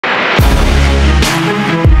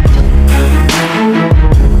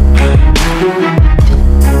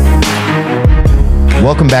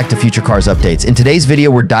welcome back to Future Cars Updates. In today's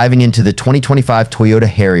video, we're diving into the 2025 Toyota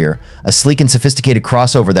Harrier, a sleek and sophisticated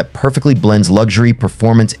crossover that perfectly blends luxury,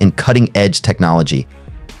 performance, and cutting-edge technology.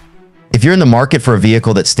 If you're in the market for a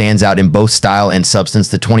vehicle that stands out in both style and substance,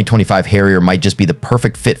 the 2025 Harrier might just be the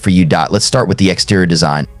perfect fit for you. Let's start with the exterior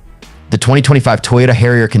design. The 2025 Toyota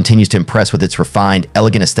Harrier continues to impress with its refined,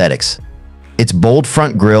 elegant aesthetics. Its bold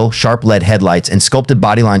front grille, sharp LED headlights, and sculpted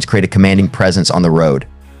body lines create a commanding presence on the road.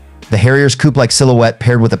 The Harrier's coupe-like silhouette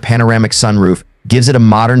paired with a panoramic sunroof gives it a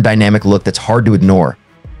modern, dynamic look that's hard to ignore.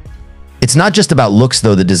 It's not just about looks,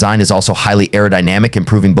 though. The design is also highly aerodynamic,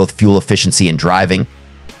 improving both fuel efficiency and driving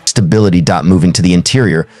stability. Moving to the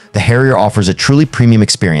interior, the Harrier offers a truly premium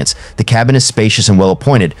experience. The cabin is spacious and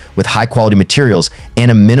well-appointed, with high-quality materials and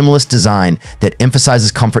a minimalist design that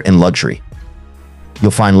emphasizes comfort and luxury.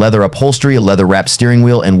 You'll find leather upholstery, a leather-wrapped steering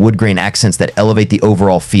wheel, and wood-grain accents that elevate the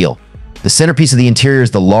overall feel. The centerpiece of the interior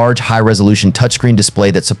is the large, high-resolution touchscreen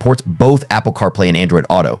display that supports both Apple CarPlay and Android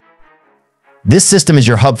Auto. This system is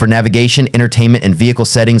your hub for navigation, entertainment, and vehicle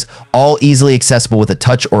settings, all easily accessible with a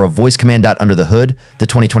touch or a voice command. Under the hood, the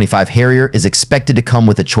 2025 Harrier is expected to come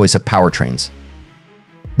with a choice of powertrains.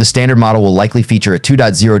 The standard model will likely feature a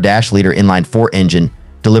 2.0-liter inline-4 engine,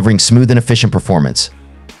 delivering smooth and efficient performance.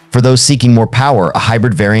 For those seeking more power, a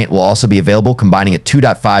hybrid variant will also be available, combining a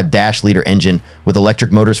 2.5-liter engine with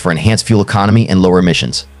electric motors for enhanced fuel economy and lower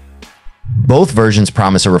emissions. Both versions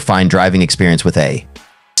promise a refined driving experience with a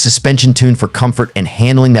suspension tuned for comfort and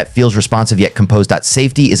handling that feels responsive yet composed.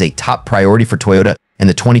 Safety is a top priority for Toyota, and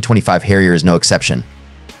the 2025 Harrier is no exception.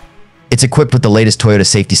 It's equipped with the latest Toyota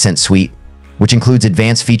Safety Sense suite, which includes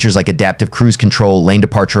advanced features like adaptive cruise control, lane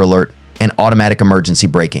departure alert, and automatic emergency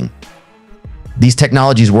braking. These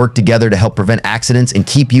technologies work together to help prevent accidents and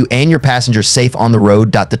keep you and your passengers safe on the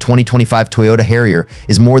road. The 2025 Toyota Harrier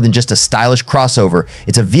is more than just a stylish crossover.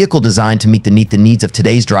 It's a vehicle designed to meet the needs of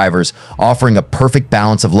today's drivers, offering a perfect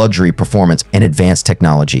balance of luxury, performance, and advanced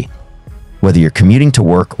technology. Whether you're commuting to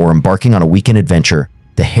work or embarking on a weekend adventure,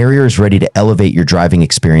 the Harrier is ready to elevate your driving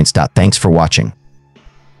experience. Thanks for watching.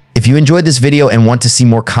 If you enjoyed this video and want to see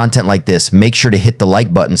more content like this, make sure to hit the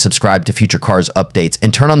like button, subscribe to Future Cars Updates,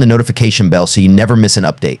 and turn on the notification bell so you never miss an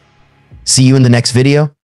update. See you in the next video.